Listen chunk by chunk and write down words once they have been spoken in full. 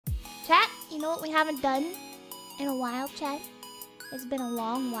know what we haven't done in a while, chat? It's been a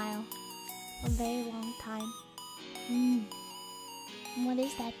long while. A very long time. What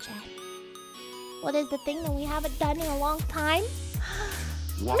is that, chat? What is the thing that we haven't done in a long time?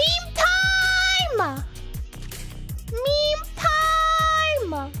 Meme time! Meme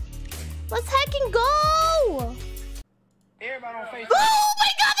time! Let's heck and go! Everybody on Facebook. Oh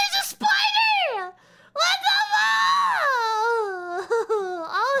my god, there's a spider! What the fuck?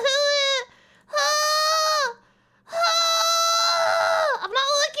 I'm not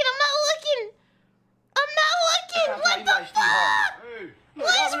looking. What the fuck?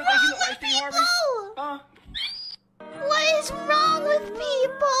 What is wrong with people? What is wrong with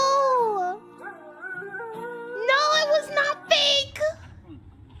people? No, it was not fake.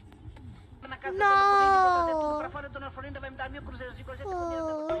 No.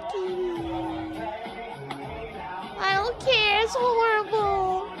 I don't care. It's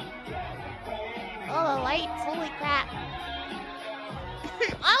horrible. Oh, the lights. Holy crap.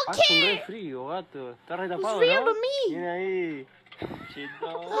 I don't care. It's real to me.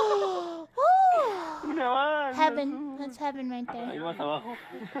 Heaven. That's heaven right there.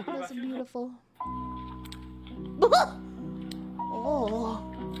 That's beautiful. Oh,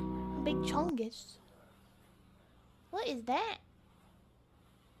 big chungus. What is that?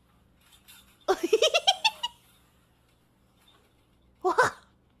 What?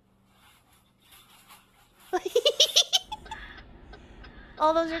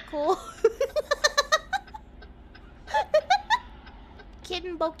 Oh, those are cool.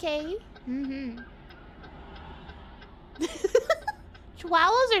 Kitten bouquet.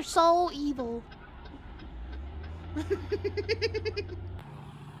 Chihuahuas are so evil.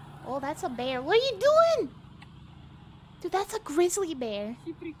 Oh, that's a bear. What are you doing? Dude, that's a grizzly bear.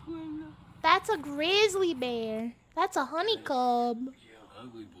 That's a grizzly bear. That's a honeycomb.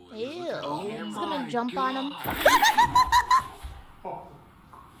 Ew. He's gonna jump on him.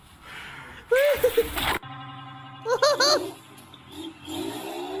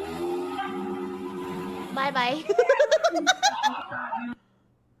 Bye-bye.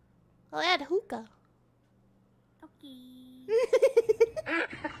 Oh, I had hookah. Okay.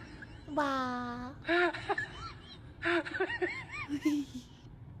 Wow.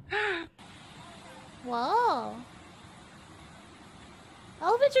 Whoa.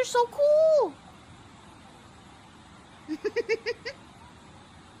 Elephants are so cool.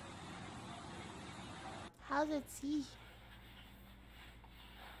 How's it see?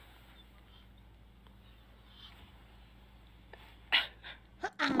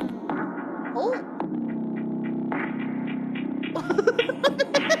 Oh.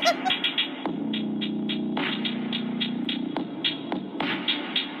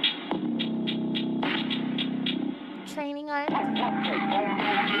 Training arm.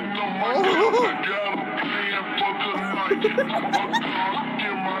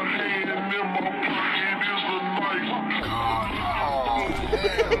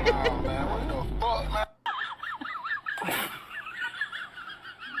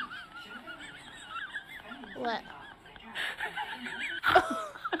 What?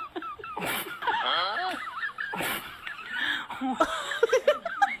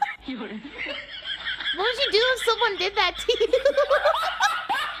 What would you do if someone did that to you?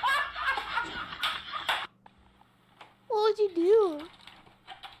 What would you do?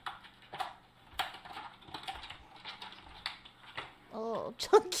 Oh,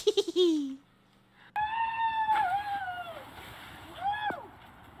 Chunky.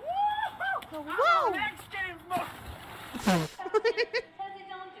 Oh, wow.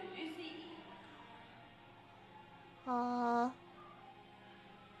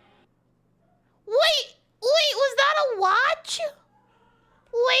 Wait, was that a watch?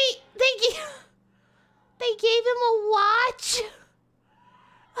 Wait, they gave him a watch.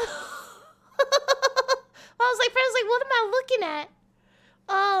 I was like, what am I looking at?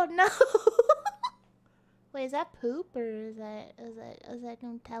 Oh no. Wait, is that poop or is that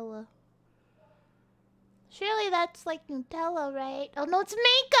Nutella? Surely that's like Nutella, right? Oh no, it's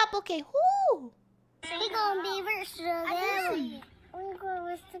makeup. Okay, whoo. We gonna be rich together. We gonna be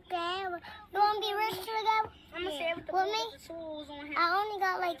rich together. You wanna be rich together? I'm gonna say with me. I only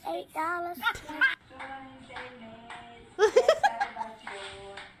got like $8.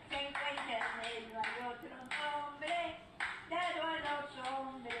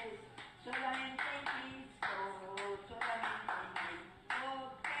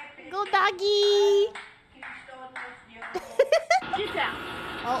 Go doggy. Get down.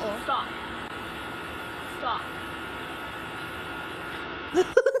 Uh-oh. Stop.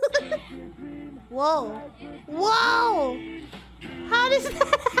 Whoa. Whoa! How does that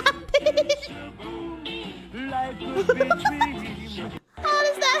happen? How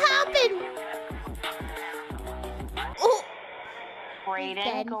does that happen? Oh!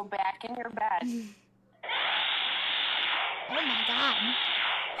 Brayden, go back in your bed. Oh my god.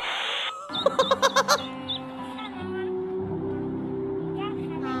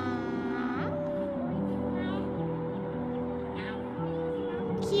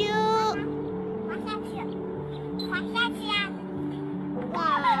 Cute.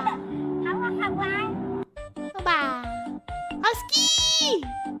 Bye. Husky!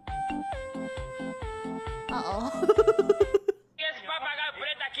 Uh-oh. Esse papagaio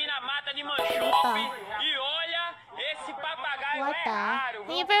preto aqui na mata de Manchope. E olha, esse papagaio What é the? raro.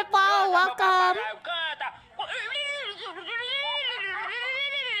 Hey, Purple, welcome. Canta.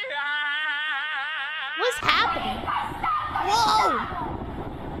 What's happening? Whoa!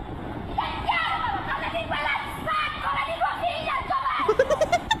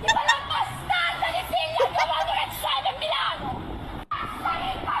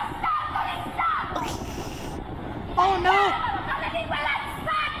 Oh no!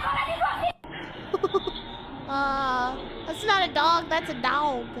 That's not a dog, that's a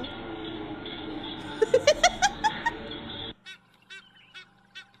dog.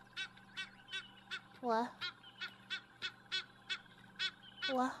 What?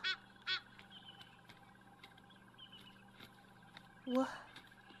 What? What?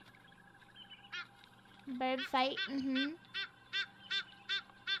 Bird fight,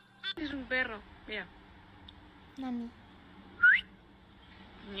 Es un perro, mira. Nani.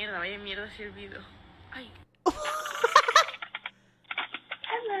 Mierda, vaya mierda servido. Ay.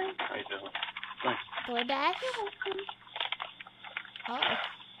 How you doing? DoorDash? Oh.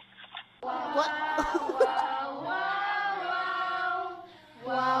 What?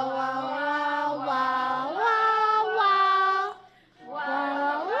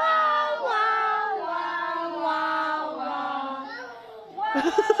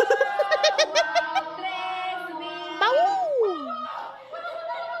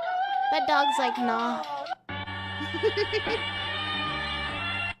 That dog's like, nah.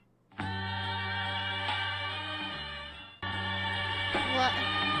 What?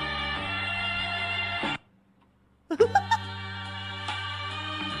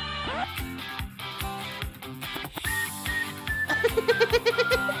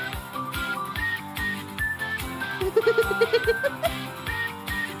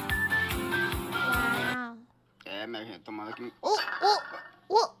 Wow. Me había tomado aquí. Oh, oh,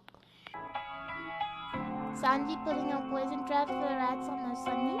 oh. Sanji putting out poison traps for the rats on the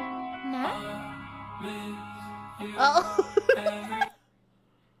Sunny? Nah? Oh.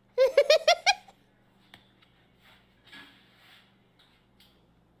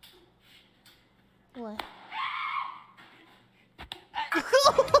 What?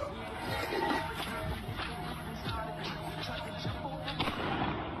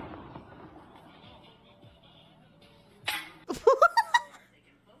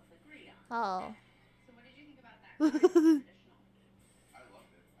 Oh. So what did you think about that? Traditional. I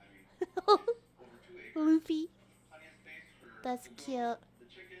loved it. I mean, over 2 acres. Luffy. Plenty of space for That's cute. the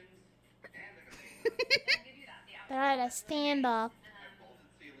chickens and like a They'll give you that. The They're at a standoff. have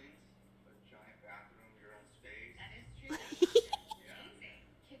vaulted ceilings, a giant bathroom, your own space. That is true. Amazing.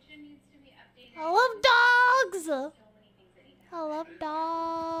 Kitchen needs to be updated. I love dogs. So many things that need to I love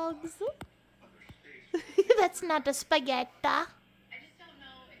dogs. Other space. That's not a spaghetti. I just don't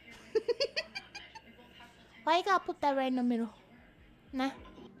know if you're going to be or not much. We both have full time. Why you gotta put that right in the middle? Nah.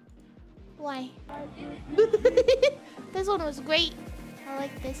 Why? This one was great. I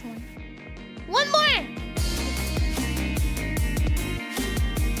like this one. One more!